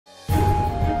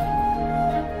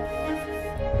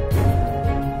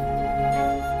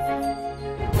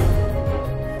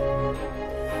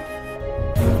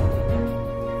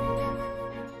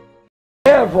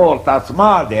Therefore,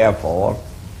 tasma, therefore,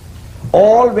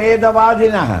 all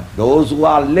Vedavadinaha, those who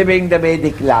are living the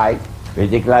Vedic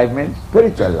life means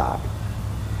spiritual life.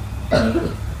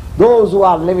 Those who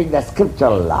are living the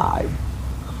scriptural life,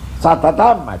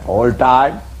 satatam, at all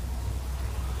times,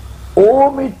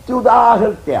 Om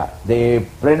ityudahritya, they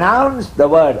pronounce the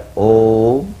word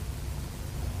Om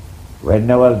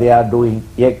whenever they are doing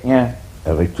yajna,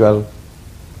 a ritual,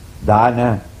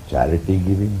 dana, charity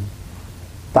giving,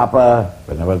 tapa,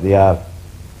 whenever they are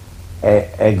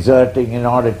exerting in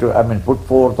order to, put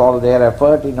forth all their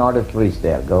effort in order to reach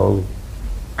their goal,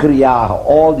 kriya,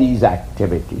 all these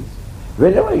activities.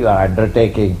 Whenever you are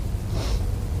undertaking,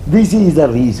 this is the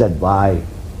reason why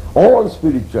all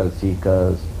spiritual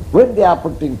seekers, when they are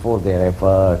putting forth their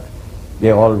effort,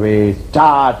 they always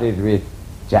start it with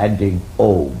chanting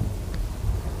Om.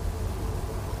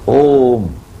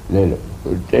 Om.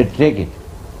 Take it.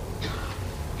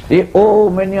 The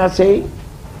Om when you are saying,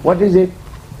 what is it?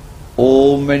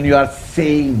 Om when you are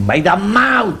saying by the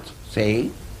mouth,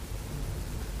 saying,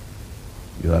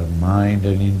 your mind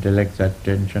and intellect's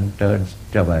attention turns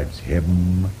towards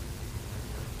Him,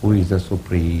 who is the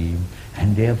Supreme,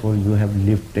 and therefore you have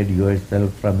lifted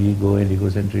yourself from ego and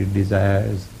egocentric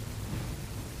desires.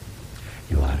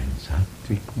 You are in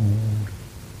sattvic mood.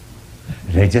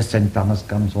 Rajas and tamas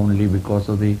comes only because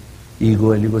of the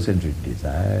ego and egocentric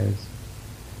desires.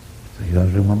 So you are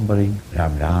remembering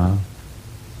Ram Ram,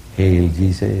 Hail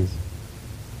Jesus,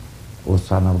 O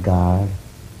Son of God,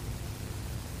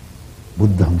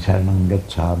 Buddham Sharanam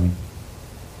Gacchami.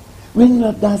 When you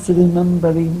are thus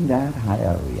remembering that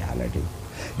higher reality,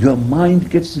 your mind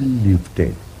gets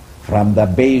lifted from the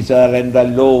baser and the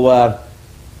lower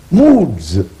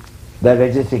moods, the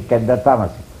rajasic and the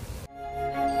tamasic.